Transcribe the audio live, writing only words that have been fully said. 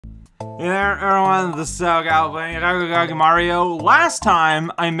Hey there, everyone, this is raocow playing Rakugaki Mario. Last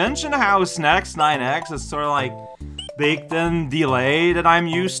time, I mentioned how SNES 9X is sort of like baked-in delay that I'm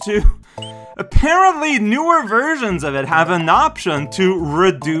used to. Apparently, newer versions of it have an option to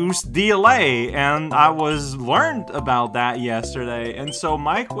reduce delay, and I was learned about that yesterday, and so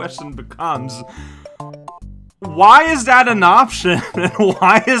my question becomes, why is that an option, and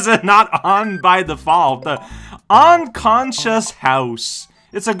why is it not on by default? The unconscious house.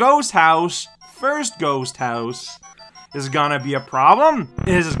 It's a ghost house. First ghost house. Is gonna be a problem?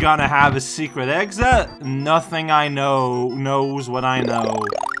 Is it gonna have a secret exit? Nothing I know knows what I know.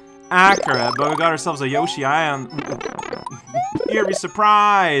 Accurate, but we got ourselves a Yoshi Island. Eerie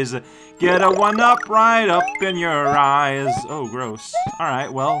surprise! Get a 1-up right up in your eyes. Oh, gross.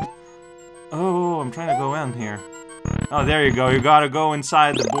 Alright, well. Oh, I'm trying to go in here. Oh, there you go. You gotta go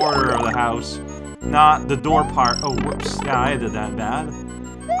inside the border of the house. Not the door part. Oh, whoops. Yeah, I did that bad.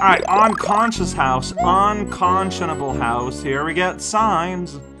 Alright, unconscious house. Unconscionable house. Here we get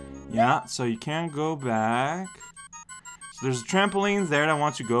signs. Yeah, so you can't go back. So there's a trampoline there that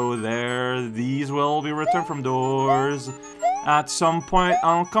wants you to go there. These will be returned from doors. At some point,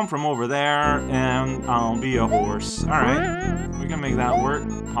 I'll come from over there, and I'll be a horse. Alright, we can make that work,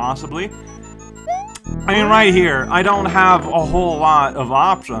 possibly. I mean, right here, I don't have a whole lot of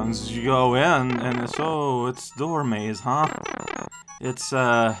options. You go in, and it's door maze, huh? It's,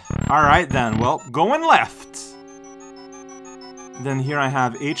 alright then, well, going left. Then here I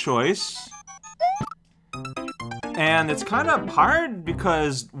have a choice. And it's kind of hard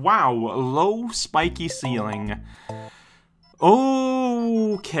because, wow, low spiky ceiling. Okay.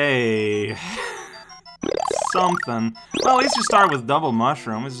 Something. Well, at least you start with double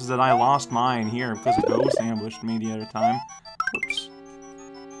mushroom. It's just that I lost mine here because a ghost ambushed me the other time. Oops.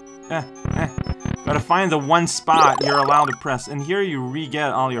 Gotta find the one spot you're allowed to press, and here you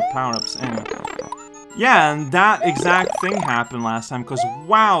re-get all your power-ups anyway. Yeah, and that exact thing happened last time, because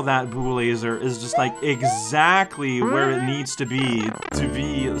wow, that boo laser is just like exactly where it needs to be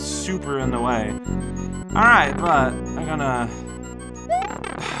super in the way. Alright, but I'm gonna...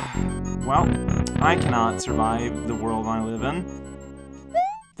 Well, I cannot survive the world I live in.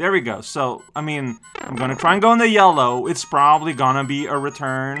 There we go. So, I mean, I'm gonna try and go in the yellow. It's probably gonna be a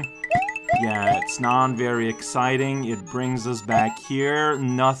return. Yeah, it's not very exciting. It brings us back here.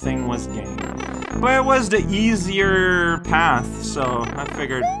 Nothing was gained. But it was the easier path, so I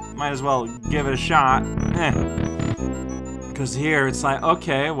figured might as well give it a shot. Because here it's like,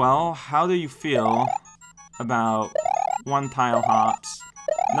 okay, well, how do you feel about one-tile hops?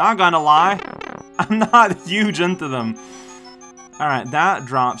 Not gonna lie, I'm not huge into them. Alright, that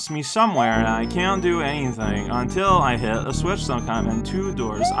drops me somewhere, and I can't do anything until I hit a switch sometime and 2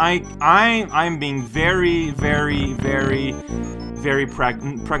 doors. I'm being very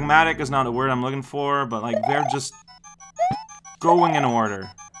pragmatic is not a word I'm looking for, but like, they're just going in order.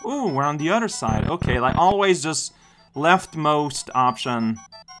 Ooh, we're on the other side. Okay, like always just leftmost option.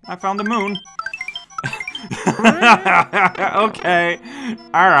 I found the moon. Okay.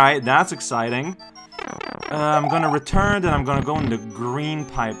 Alright, that's exciting. I'm gonna return, then I'm gonna go in the green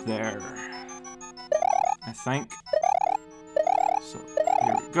pipe there. I think. So,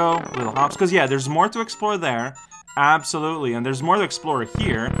 here we go. Little hops. Because, yeah, there's more to explore there. Absolutely. And there's more to explore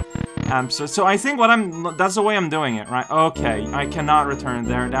here. So I think that's the way I'm doing it, right? Okay, I cannot return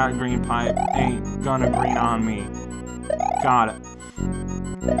there. That green pipe ain't gonna green on me. Got it.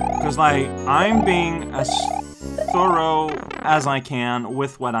 Because, like, I'm being as thorough as I can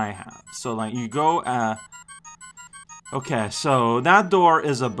with what I have. So, like, you go, okay, so that door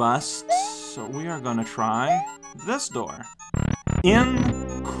is a bust. So we are gonna try this door.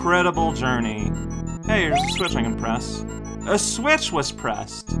 Incredible journey. Hey, here's a switch I can press. A switch was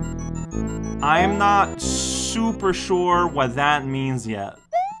pressed. I'm not super sure what that means yet,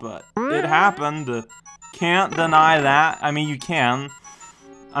 but it happened. Can't deny that. I mean, you can.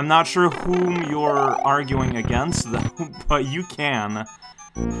 I'm not sure whom you're arguing against, though, but you can.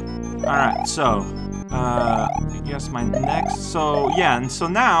 Alright, so, I guess my next... So, yeah, and so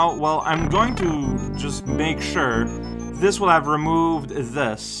now, well, I'm going to just make sure this will have removed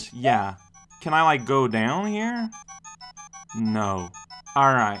this. Yeah. Can I, like, go down here? No.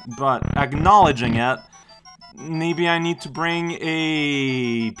 Alright, but acknowledging it, maybe I need to bring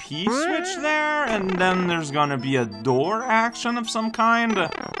a P-switch there, and then there's gonna be a door action of some kind.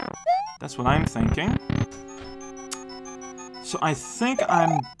 That's what I'm thinking. So I think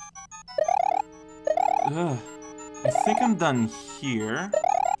I'm done here.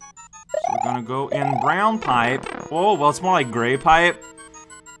 So we're gonna go in brown pipe. Oh, well, it's more like gray pipe.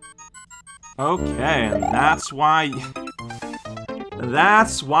 Okay, and that's why...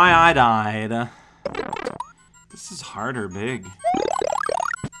 That's why I died. This is hard or big.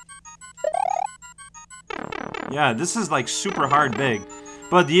 Yeah, this is like super hard big.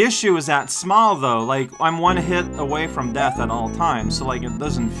 But the issue is that small though, like I'm one hit away from death at all times, so like it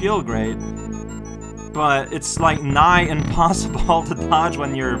doesn't feel great. But it's like nigh impossible to dodge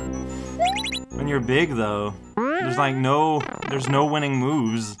when you're big though. There's like there's no winning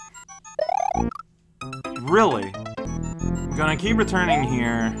moves. Really? I'm gonna keep returning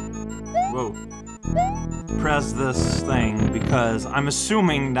here. Whoa. Press this thing because I'm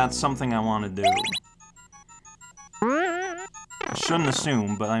assuming that's something I want to do. I shouldn't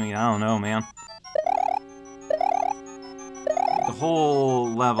assume, but I mean, I don't know, man. The whole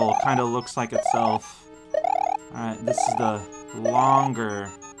level kind of looks like itself. Alright, this is the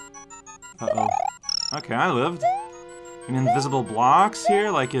longer... Uh-oh. Okay, I lived. And invisible blocks here?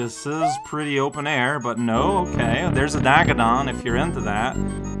 Like, this is pretty open air, but no, okay. There's a Dagadon if you're into that.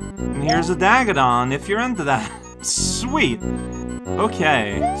 And here's a Dagadon if you're into that. Sweet!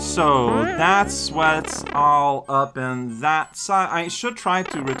 Okay, so that's what's all up in that side. I should try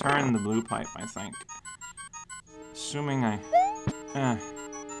to return the blue pipe, I think. Assuming I...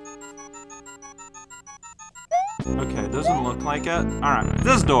 Okay, doesn't look like it. Alright,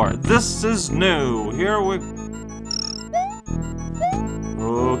 this door. This is new. Here we...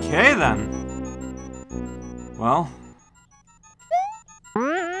 Okay, then. Well...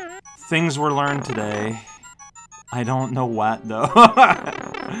 Things were learned today. I don't know what, though.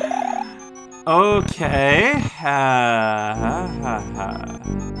 Okay. So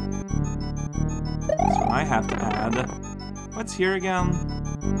I have to add... What's here again?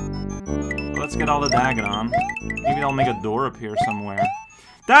 Let's get all the Dagadon. Maybe I'll make a door appear somewhere.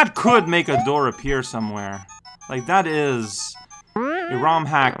 That could make a door appear somewhere. Like, that is a ROM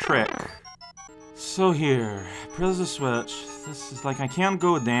hack trick. So here, press the switch. This is like, I can't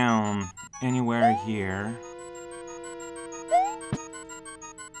go down anywhere here.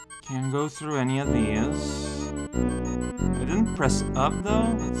 Can't go through any of these. I didn't press up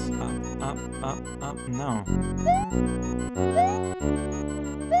though. It's up, no.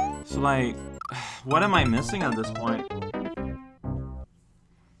 So like, what am I missing at this point?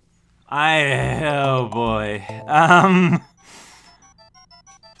 Oh boy.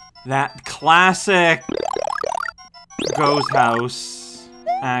 That classic ghost house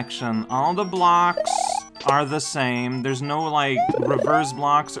action. All the blocks are the same. There's no like reverse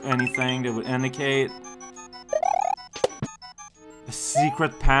blocks or anything that would indicate a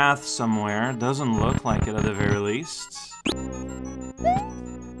secret path somewhere. Doesn't look like it at the very least. Nothing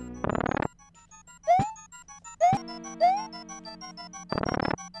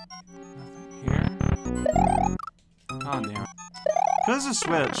here. Oh damn. Press the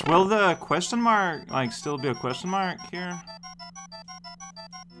switch. Will the question mark like still be a question mark here?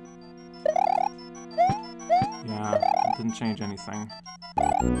 Yeah, it didn't change anything.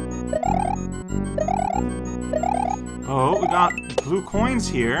 Oh, we got blue coins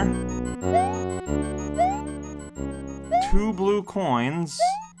here. 2 blue coins.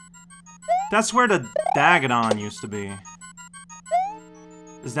 That's where the Dagadon used to be.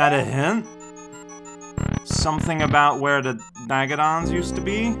 Is that a hint? Something about where the Dagadons used to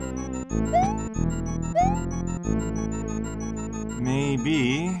be?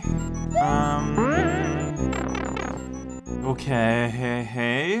 Maybe. Okay,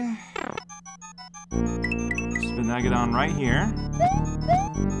 hey. There's the Dagadon right here.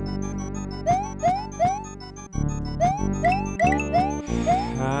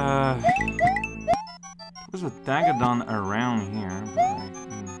 There's a Dagadon around here, but like...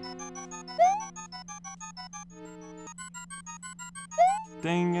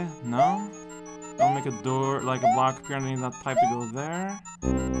 Ding, no? Don't make a door, like a block appear underneath that pipe to go there.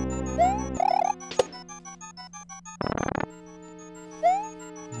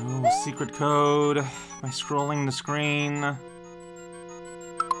 No secret code by scrolling the screen.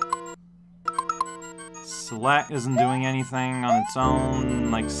 Select isn't doing anything on its own,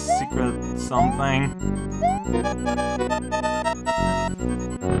 like secret something.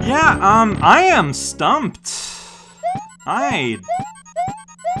 Yeah, I am stumped. I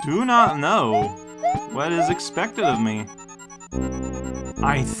do not know what is expected of me.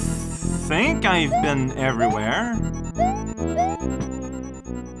 I think I've been everywhere.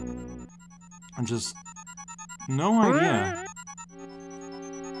 I'm just... no idea.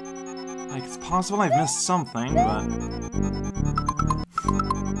 Like, it's possible I've missed something, but...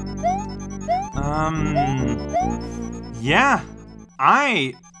 yeah,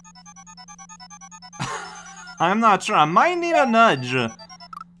 I'm not sure. I might need a nudge.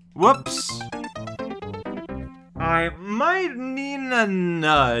 Whoops. I might need gotten a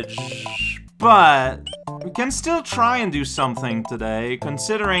nudge, but we can still try and do something today,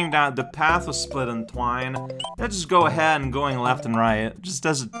 considering that the path was split in twine. Let's just go ahead and going left and right, just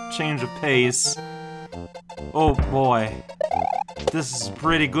as a change of pace. Oh boy, this is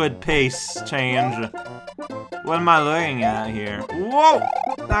pretty good pace change. What am I looking at here? Whoa!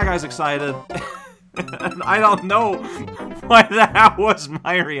 That guy's excited. I don't know why that was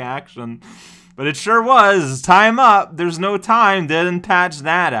my reaction. But it sure was. Time up. There's no time. Didn't patch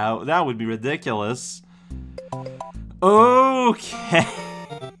that out. That would be ridiculous. Okay.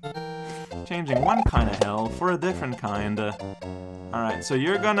 Changing one kind of hell for a different kind. Alright, so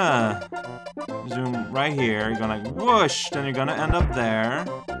you're gonna zoom right here. You're gonna whoosh. Then you're gonna end up there.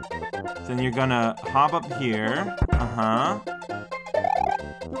 Then you're gonna hop up here.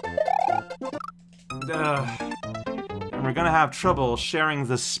 And we're gonna have trouble sharing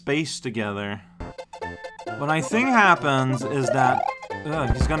the space together. What I think happens is that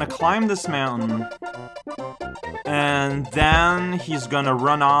he's gonna climb this mountain, and then he's gonna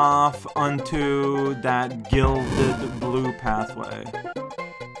run off onto that gilded blue pathway.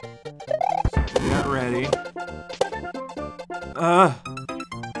 So get ready.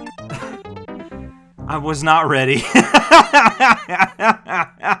 I was not ready.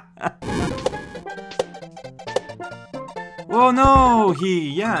 Oh no,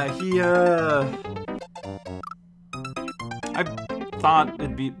 I thought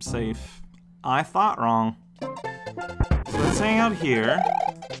it'd be safe. I thought wrong. So let's hang out here.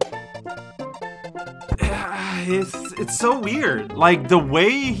 It's so weird. Like, the way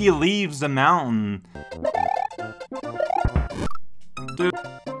he leaves the mountain. Dude.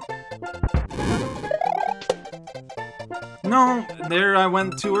 No, there I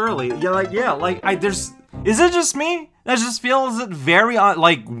went too early. Is it just me? That just feels it very,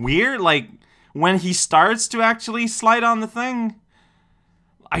 like, weird, like, when he starts to actually slide on the thing.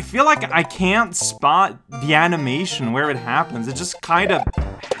 I feel like I can't spot the animation where it happens. It just kind of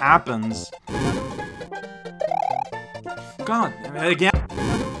happens. God, again.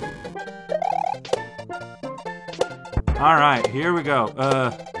 Alright, here we go.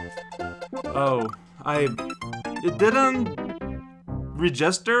 It didn't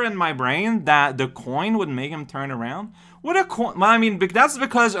register in my brain that the coin would make him turn around. What a coin? Well, I mean, that's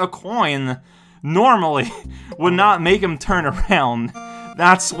because a coin normally would not make him turn around.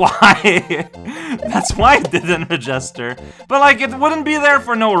 That's why. That's why it didn't register. But like, it wouldn't be there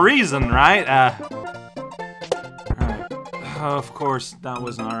for no reason, right? Alright. Of course, that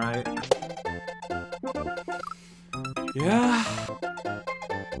wasn't alright. Yeah.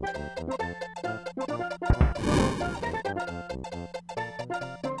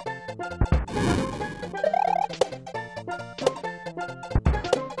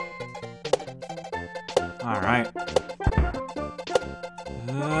 Alright.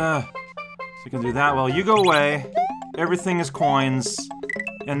 So you can do that. Well, you go away. Everything is coins.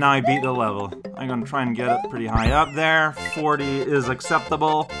 And now I beat the level. I'm gonna try and get it pretty high up there. 40 is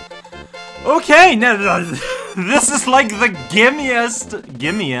acceptable. Okay, now this is like the gimmickiest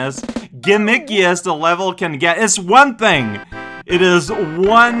a level can get. It's one thing. It is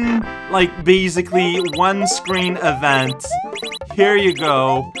one, like, basically one screen event. Here you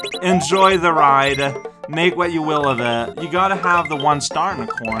go. Enjoy the ride. Make what you will of it. You gotta have the 1 star in the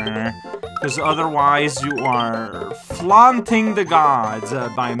corner, because otherwise you are flaunting the gods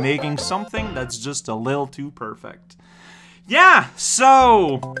by making something that's just a little too perfect. Yeah,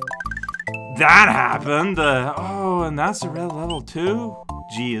 so that happened. Oh, and that's a red level too?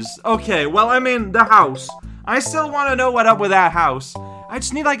 Jeez. Okay, well, I mean, the house. I still want to know what up with that house. I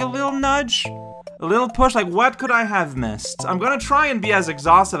just need like a little nudge. A little push, like what could I have missed? I'm gonna try and be as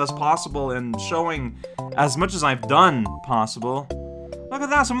exhaustive as possible and showing as much as I've done possible. Look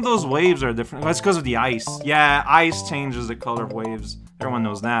at that, some of those waves are different. That's because of the ice. Yeah, ice changes the color of waves. Everyone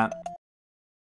knows that.